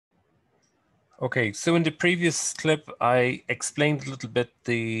Okay, so in the previous clip, I explained a little bit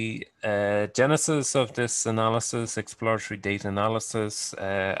the genesis of this analysis, exploratory data analysis.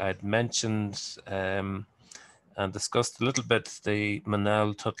 I'd mentioned and discussed a little bit the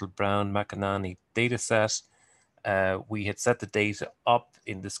Munnell, Tootell, Browne, McEneaney dataset. We had set the data up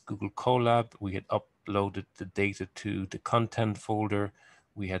in this Google Colab. We had uploaded the data to the content folder.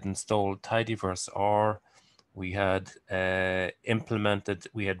 We had installed Tidyverse R. We had implemented,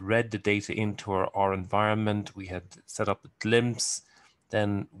 we had read the data into our environment. We had set up a glimpse.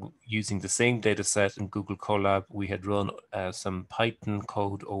 Then using the same data set in Google Colab, we had run some Python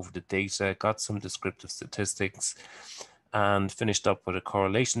code over the data, got some descriptive statistics, and finished up with a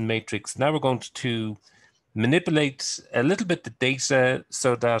correlation matrix. Now we're going to manipulate a little bit the data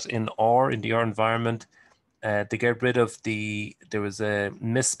so that in the R environment, to get rid of there was a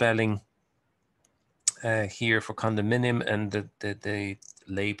misspelling here for condominium, and the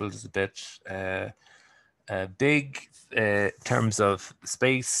label is a bit big in terms of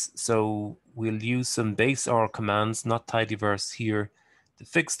space. So we'll use some base R commands, not tidyverse here, to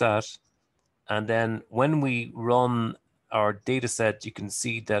fix that. And then when we run our data set, you can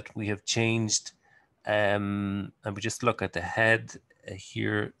see that we have changed, and we just look at the head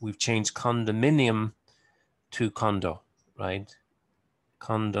here, we've changed condominium to condo, right?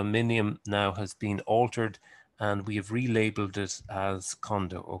 Condominium now has been altered and we have relabeled it as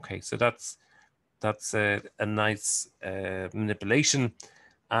condo. Okay, so that's a nice manipulation.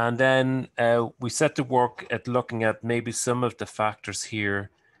 And then we set to work at looking at maybe some of the factors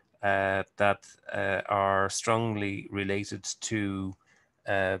here that are strongly related to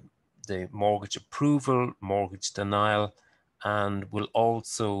the mortgage approval, mortgage denial, and we'll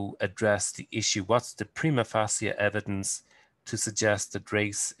also address the issue, what's the prima facie evidence to suggest that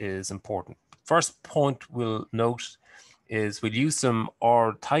race is important. First point we'll note is we'll use some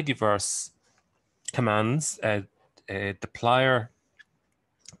tidyverse commands, dplyr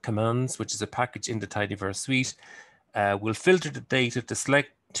commands, which is a package in the tidyverse suite. We'll filter the data to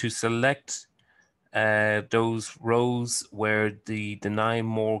select those rows where the deny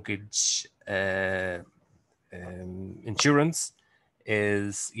mortgage insurance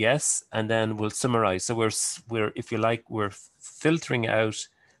is yes, and then we'll summarize. So we're if you like, we're filtering out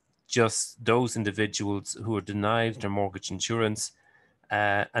just those individuals who are denied their mortgage insurance,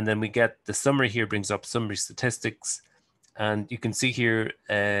 and then we get the summary here, brings up summary statistics, and you can see here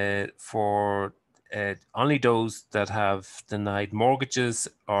for only those that have denied mortgages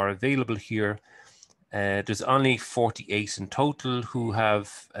are available here. There's only 48 in total who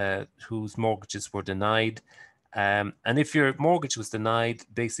have whose mortgages were denied. And if your mortgage was denied,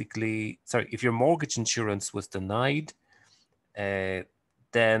 if your mortgage insurance was denied,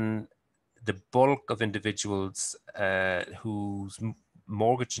 then the bulk of individuals whose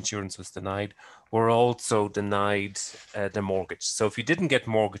mortgage insurance was denied were also denied their mortgage. So if you didn't get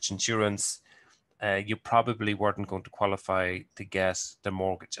mortgage insurance, you probably weren't going to qualify to get the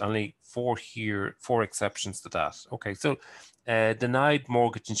mortgage. Only four exceptions to that. Okay, so denied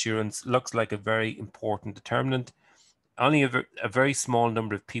mortgage insurance looks like a very important determinant. Only a very small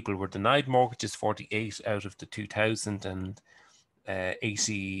number of people were denied mortgages, 48 out of the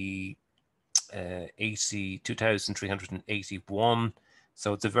 2,381.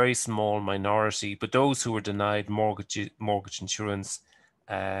 So it's a very small minority, but those who were denied mortgage insurance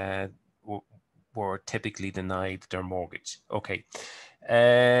were typically denied their mortgage. Okay.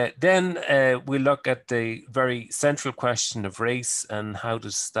 Then we look at the very central question of race and how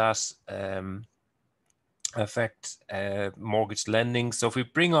does that affect mortgage lending. So if we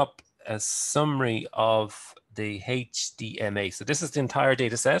bring up a summary of the HDMA, so this is the entire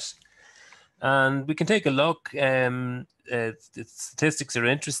data set, and we can take a look. The statistics are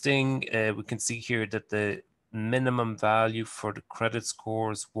interesting. We can see here that the minimum value for the credit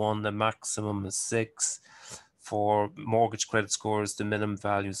score is 1, the maximum is 6. For mortgage credit scores, the minimum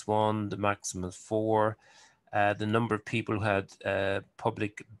value is 1, the maximum is 4. The number of people who had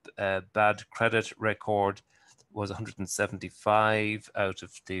public bad credit record was 175 out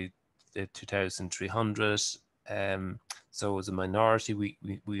of the 2,300. So as a minority,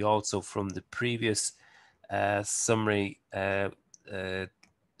 we also, from the previous summary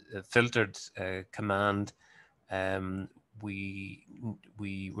filtered command, we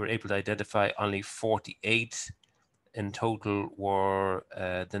were able to identify only 48 in total were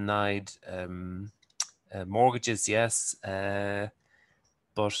denied mortgages, yes,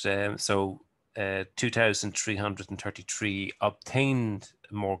 but so 2,333 obtained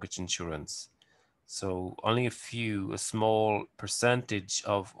mortgage insurance. So only a small percentage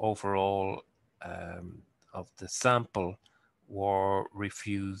of overall of the sample were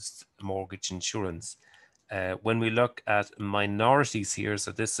refused mortgage insurance. When we look at minorities here,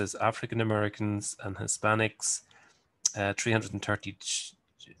 so this is African Americans and Hispanics,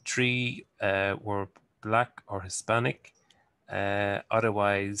 333 were Black or Hispanic.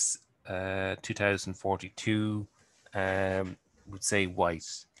 Otherwise, 2042 would say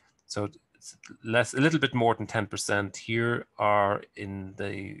white. So it's a little bit more than 10% here are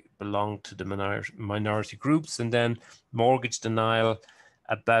belong to the minority groups, and then mortgage denial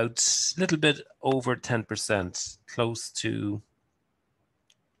about a little bit over 10%, close to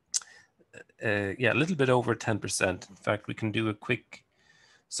yeah, a little bit over 10%. In fact, we can do a quick.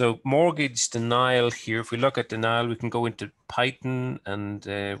 So mortgage denial here, if we look at denial, we can go into Python, and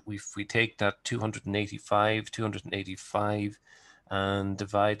if we take that 285 and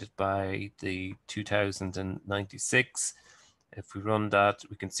divide it by the 2096, if we run that,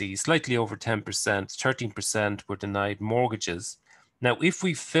 we can see slightly over 10%, 13% were denied mortgages. Now, if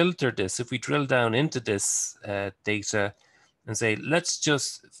we filter this, if we drill down into this data and say, let's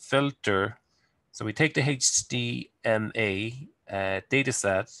just filter. So we take the Hdma data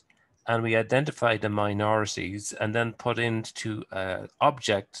set and we identify the minorities and then put into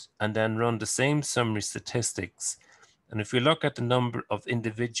object and then run the same summary statistics. And if we look at the number of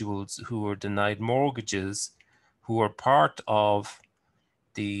individuals who were denied mortgages who are part of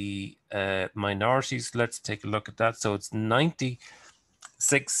the minorities, let's take a look at that. So it's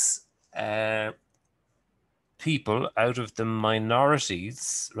 96 people out of the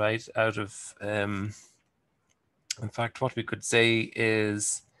minorities, right? Out of, in fact, what we could say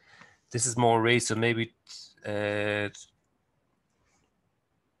is, this is more racial, maybe to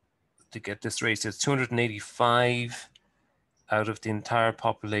get this ratio, it's 285 out of the entire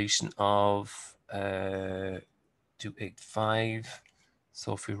population of 285.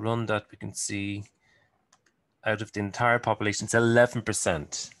 So if we run that, we can see out of the entire population, it's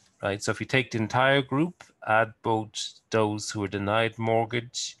 11%, right? So if you take the entire group, add both those who are denied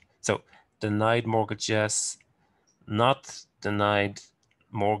mortgage, so denied mortgage, yes, not denied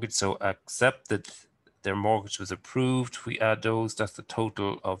mortgage, so accepted, their mortgage was approved, we add those, that's the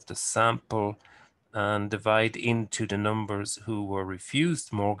total of the sample, and divide into the numbers who were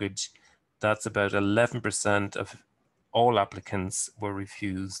refused mortgage, that's about 11% of all applicants were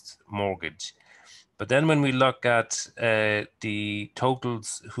refused mortgage. But then when we look at the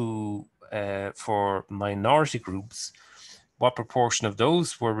totals who for minority groups, what proportion of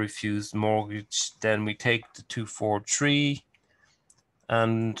those were refused mortgage, then we take the 243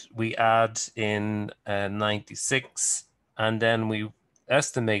 and we add in 96, and then we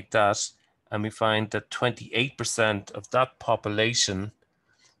estimate that, and we find that 28% of that population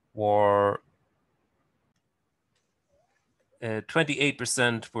were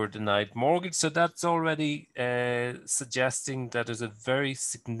 28% were denied mortgage. So that's already suggesting that there's a very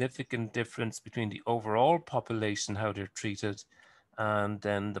significant difference between the overall population, how they're treated, and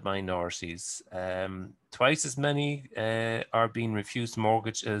then the minorities. Twice as many are being refused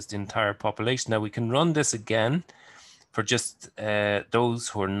mortgage as the entire population. Now we can run this again for just those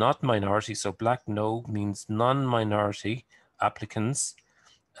who are not minority. So black no means non-minority applicants.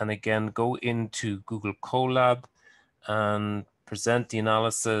 And again, go into Google Colab and present the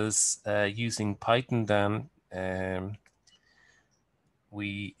analysis using Python. Then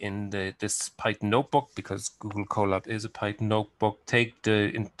we in this Python notebook, because Google Colab is a Python notebook, take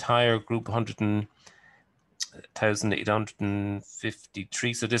the entire group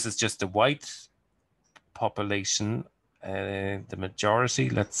 100,853. So this is just the white population, the majority,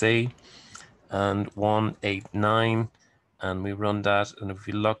 let's say, and 189, and we run that, and if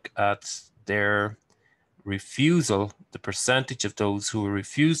we look at their refusal, the percentage of those who were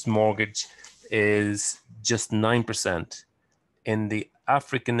refused mortgage is just 9%. In the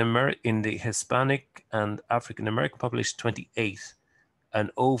Hispanic and African American population, 28,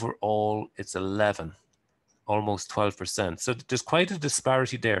 and overall it's 11, almost 12%. So there's quite a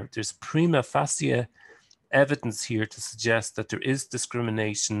disparity there. There's prima facie evidence here to suggest that there is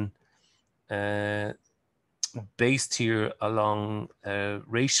discrimination based here along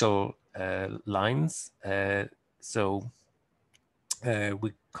racial lines. So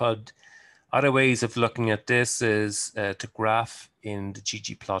we could, other ways of looking at this is to graph in the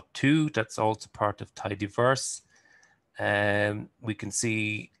ggplot2, that's also part of tidyverse. We can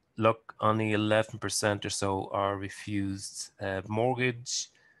see, look, only 11% or so are refused mortgage.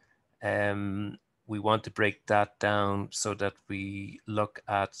 We want to break that down so that we look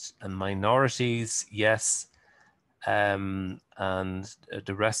at minorities, yes, and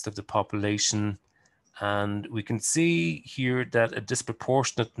the rest of the population. And we can see here that a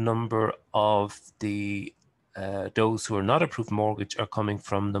disproportionate number of the those who are not approved mortgage are coming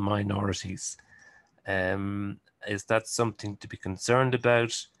from the minorities. Is that something to be concerned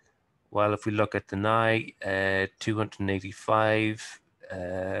about? Well, if we look at deny, 285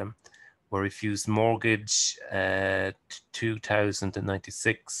 were refused mortgage,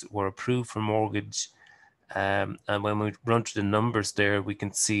 2,096 were approved for mortgage. And when we run through the numbers there, we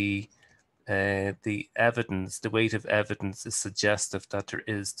can see the evidence, the weight of evidence is suggestive that there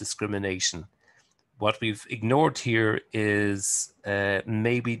is discrimination. What we've ignored here is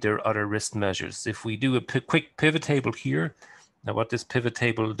maybe there are other risk measures. If we do a quick pivot table here, now what this pivot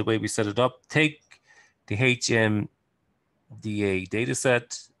table, the way we set it up, take the HMDA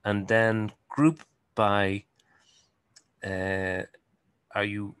dataset and then group by by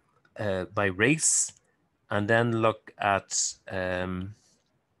race, and then look at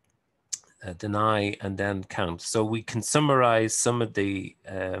deny and then count. So we can summarize some of the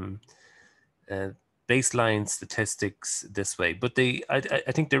baseline statistics this way, but I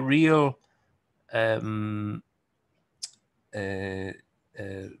think the real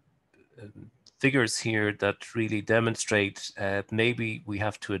figures here that really demonstrate maybe we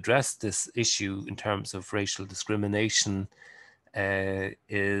have to address this issue in terms of racial discrimination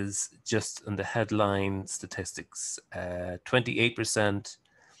is just in the headline statistics. 28%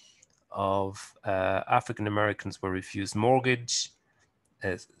 of African Americans were refused mortgage.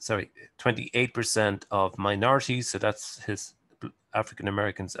 28% of minorities, so that's African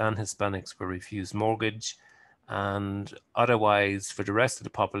Americans and Hispanics, were refused mortgage, and otherwise for the rest of the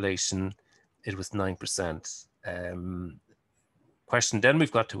population it was 9%. Question then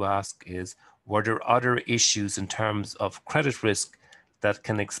we've got to ask is, were there other issues in terms of credit risk that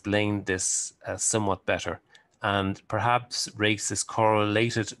can explain this somewhat better? And perhaps race is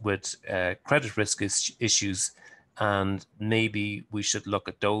correlated with credit risk issues, and maybe we should look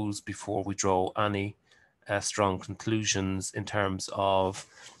at those before we draw any strong conclusions in terms of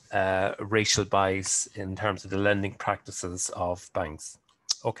racial bias in terms of the lending practices of banks.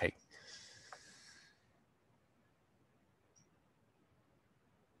 Okay.